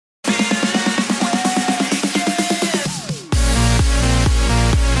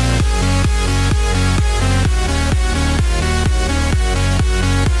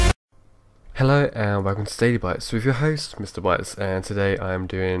welcome to DailyBytes with your host, Mr. Bytes, and today I am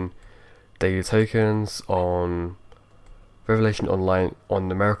doing daily tokens on Revelation Online on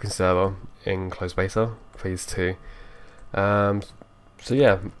the American server in closed beta, phase 2. So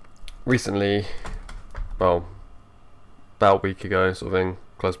yeah, recently, well, about a week ago sort of thing,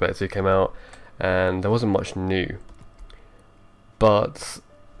 closed beta 2 came out, and there wasn't much new. But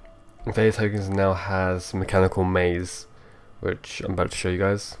daily tokens now has mechanical maze, which I'm about to show you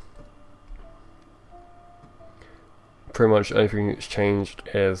guys. Pretty much anything that's changed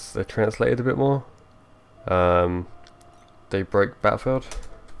is they translated a bit more. They broke Battlefield.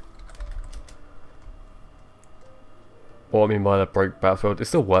 What I mean by that, broke Battlefield, it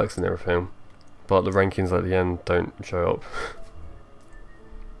still works and everything, but the rankings at the end don't show up.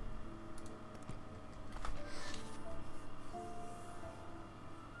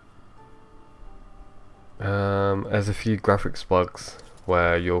 There's a few graphics bugs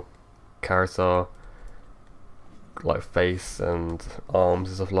where your character, like face and arms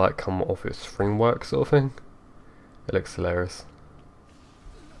and stuff like, come off its framework sort of thing. It looks hilarious.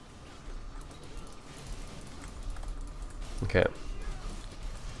 Okay,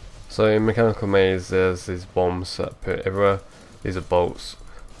 so in Mechanical Maze there's these bombs that are put everywhere. These are bolts,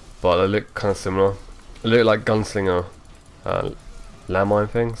 but they look kind of similar. They look like gunslinger landmine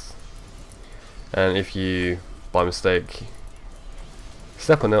things, and if you by mistake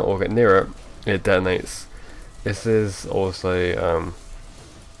step on it or get near it, it detonates. This is also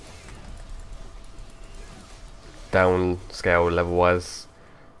downscale level wise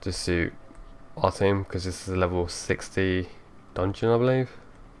to suit our team, because this is a level 60 dungeon, I believe.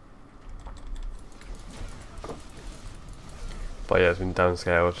 But yeah, it's been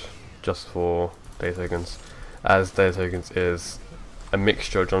downscaled just for data tokens, as data tokens is a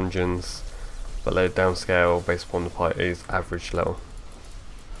mixture of dungeons, but they downscale based upon the party's average level.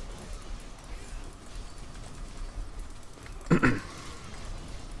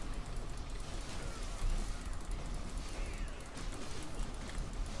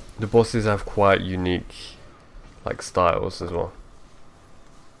 The bosses have quite unique like styles as well.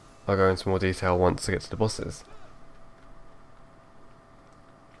 I'll go into more detail once I get to the bosses.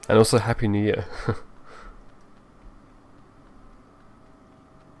 And also Happy New Year.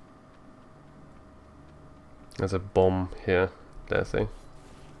 There's a bomb here. There, see?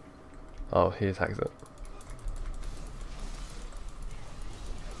 Oh, he attacks it.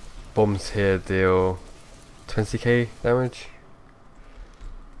 Bombs here deal 20k damage.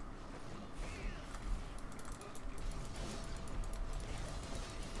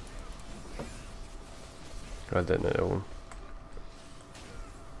 I didn't know that one.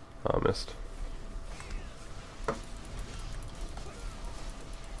 Oh, I missed.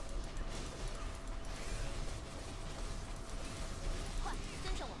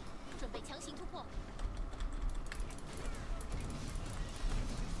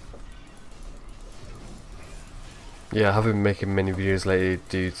 Yeah, I haven't been making many videos lately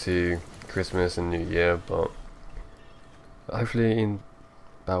due to Christmas and New Year, but hopefully in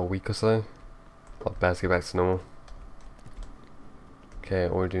about a week or so I'll better get back to normal. Okay,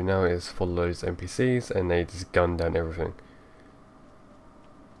 all we do now is follow those NPCs and they just gun down everything.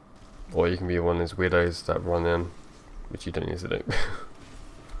 Or you can be one of those weirdos that run in, which you don't need to do.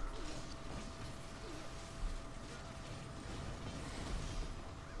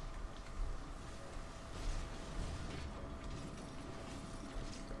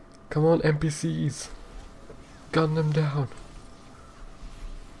 Come on, NPCs! Gun them down!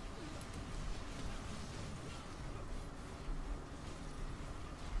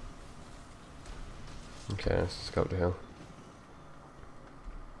 Okay, let's just go up the hill.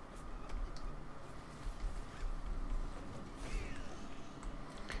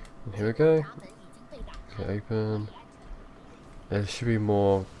 And here we go. Okay, open. There should be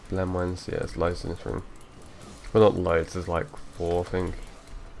more landmines. Yeah, there's loads in this room. Well, not loads, there's like 4, I think.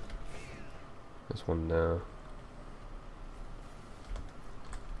 There's one now.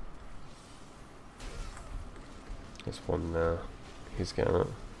 There's one now. He's getting it.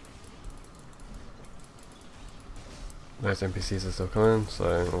 Those NPCs are still coming,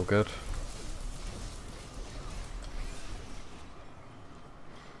 so all good.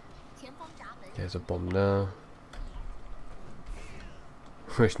 There's a bomb now,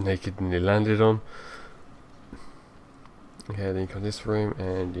 which Naked nearly landed on. Okay, then you come this room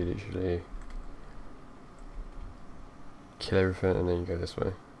and you literally kill everything, and then you go this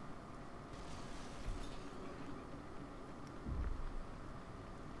way.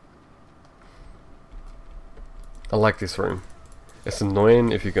 I like this room. It's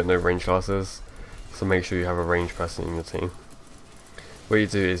annoying if you've got no range classes, so make sure you have a range person in your team. What you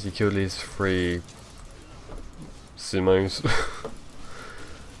do is you kill these 3 sumos.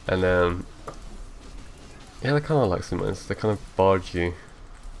 And then yeah, they kind of like sumos. They kind of barge you.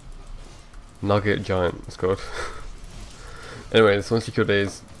 Nugget giant, it's called. Anyways, once you kill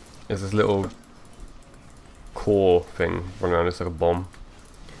these, there's this little core thing running around. It's like a bomb,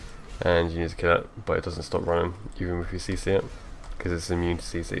 and you need to kill it, but it doesn't stop running even if you CC it, because it's immune to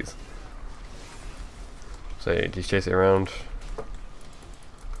CCs. So you just chase it around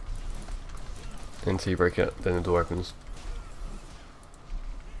until you break it, then the door opens.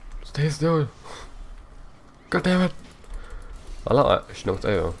 Stay still! God damn it! I like that, she knocked it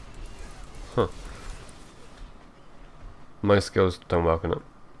over. Huh. Most skills don't work on it.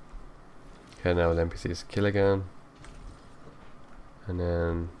 Okay, now the NPCs kill again. And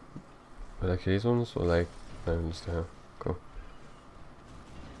then will I kill these ones or like no, just here. Cool.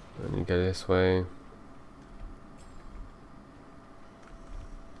 And you go this way.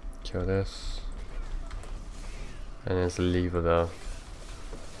 Kill this. And there's a lever there.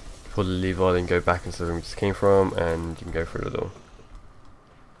 Pull the lever, then go back into the room you just came from, and you can go through the door.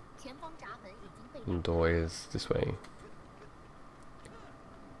 And the door is this way.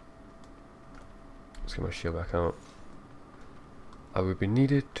 Let's get my shield back out. I will be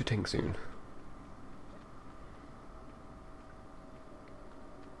needed to tank soon.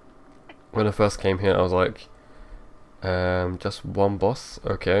 When I first came here I was like, just one boss,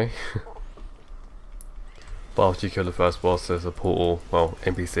 okay. But after you kill the first boss there's a portal, well,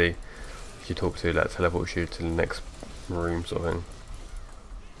 NPC you talk to that teleports you to the next room sort of thing.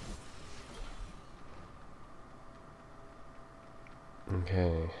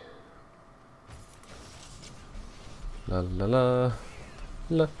 Okay. La la la,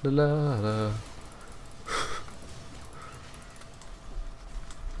 la la la la.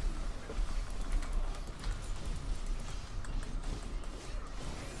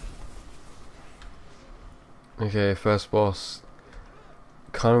 Okay, first boss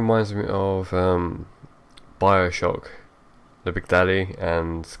kind of reminds me of Bioshock, the Big Daddy,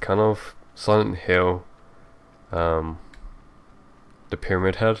 and kind of Silent Hill, the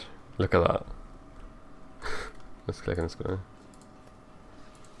Pyramid Head. Look at that. Let's click on this guy.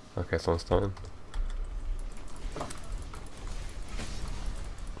 Okay, someone's starting.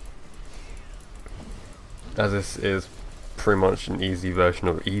 As this is pretty much an easy version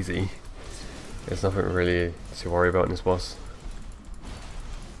of easy, there's nothing really to worry about in this boss.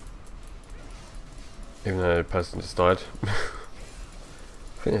 Even though the person just died. I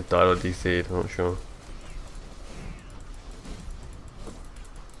think they died or DC'd, I'm not sure.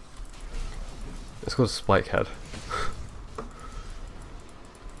 It's called Spike Head.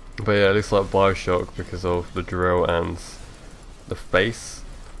 But yeah, it looks like Bioshock because of the drill and the face.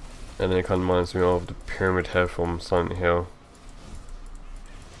 And then it kind of reminds me of the Pyramid Head from Silent Hill,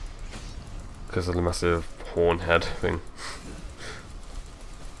 because of the massive horn head thing.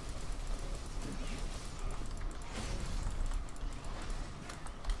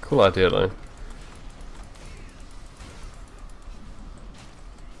 Cool idea though.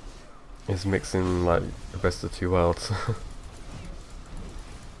 It's mixing like the best of two worlds.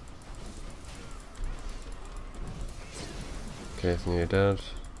 Okay, it's nearly dead.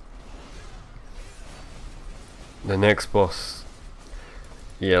 The next boss,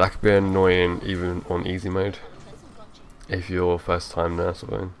 yeah, that could be annoying even on easy mode if you're first time there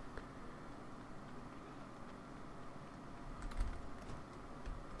sort of thing.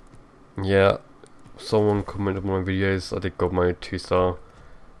 Yeah, someone commented on my videos I did God mode 2-star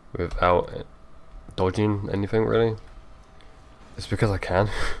without dodging anything really. It's because I can.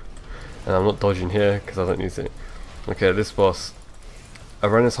 And I'm not dodging here because I don't need it. Okay, this boss,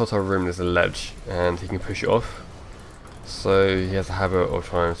 around this hotel room there's a ledge and he can push it off. So he has a habit of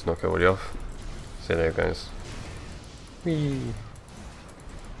trying to knock everybody off. So there it goes. Whee!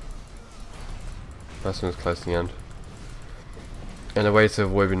 First one's close to the end. And the way to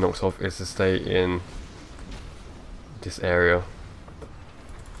avoid being knocked off is to stay in this area.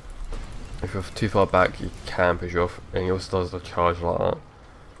 If you're too far back you can push you off, and he also does the charge like that.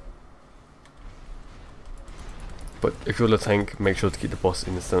 But if you're the tank, make sure to keep the boss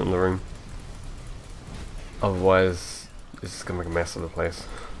in the center of the room. Otherwise, it's just gonna make a mess of the place.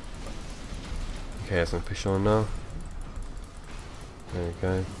 Okay, there's some fish on now. There we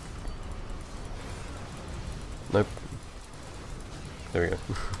go. Nope. There we go.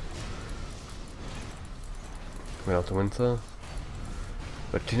 Coming out to winter.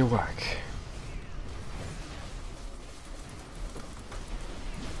 But didn't work.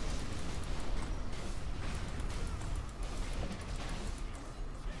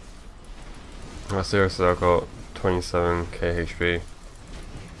 Seriously, I got 27k HP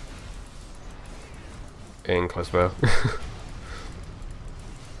in close wear.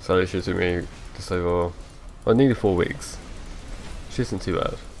 So it should took me just over, well, nearly 4 weeks, which isn't too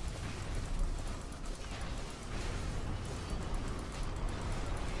bad.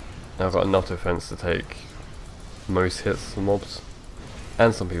 Now I've got enough defense to take most hits from mobs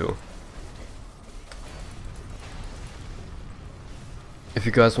and some people. If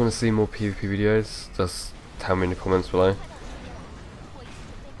you guys want to see more PvP videos, just tell me in the comments below.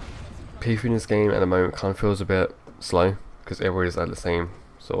 PvP in this game at the moment kind of feels a bit slow because everybody's at the same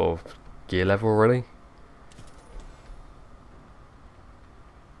sort of gear level already.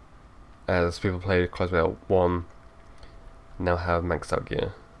 As people play Close Battle 1 now have maxed out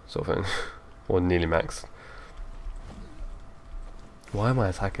gear, sort of thing, or nearly maxed. Why am I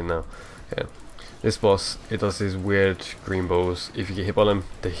attacking now? Okay, this boss, it does these weird green balls. If you get hit by them,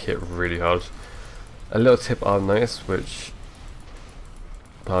 they hit really hard. A little tip I've noticed, which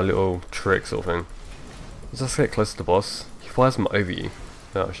a little trick sort of thing, is just get close to the boss, he fires them over you.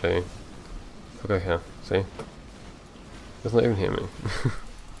 I'll show you. I'll go here, see? It's not even hitting me.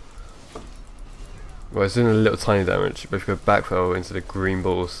 Well, it's doing a little tiny damage, but if you go backfell into the green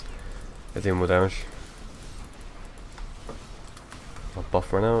balls, it's doing more damage. My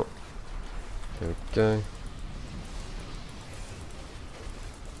buff ran out. There we go.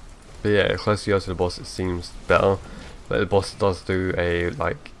 But yeah, closer you are to the boss, it seems better. But the boss does do a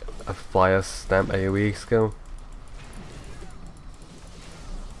fire stamp AoE skill.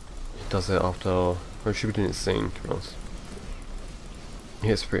 He does it after, well, it should be doing it soon, to be honest. He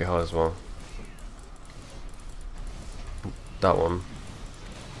hits pretty hard as well. That one.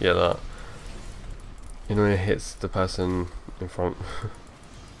 Yeah, that. You know when it hits the person in front.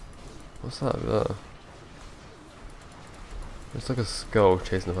 What's that over there? It's like a skull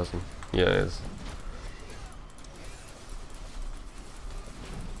chasing the person. Yeah, it is.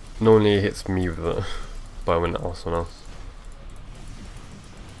 Normally it hits me with it, but I wouldn't ask someone else.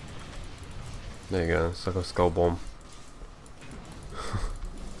 There you go, it's like a skull bomb.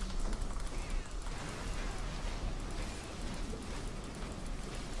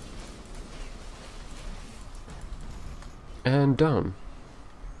 And done.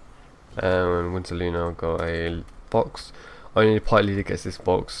 And Winter Luna got a box. Only the Pilot Leader gets this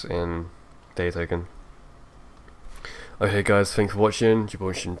box in Day Token. Okay guys, thanks for watching. You've been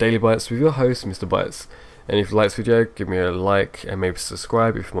watching Daily Bytes with your host, Mr Bytes. And if you liked this video, give me a like and maybe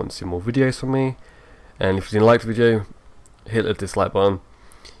subscribe if you want to see more videos from me. And if you didn't like the video, hit the dislike button.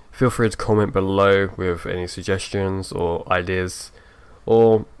 Feel free to comment below with any suggestions or ideas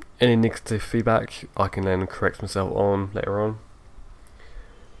or any negative feedback I can then correct myself on later on.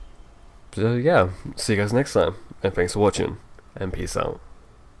 So yeah, see you guys next time, and thanks for watching, and peace out.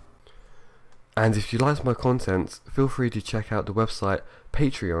 And if you liked my content, feel free to check out the website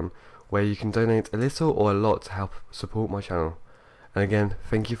Patreon, where you can donate a little or a lot to help support my channel. And again,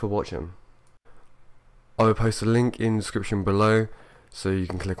 thank you for watching. I will post a link in the description below, so you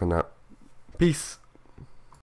can click on that. Peace!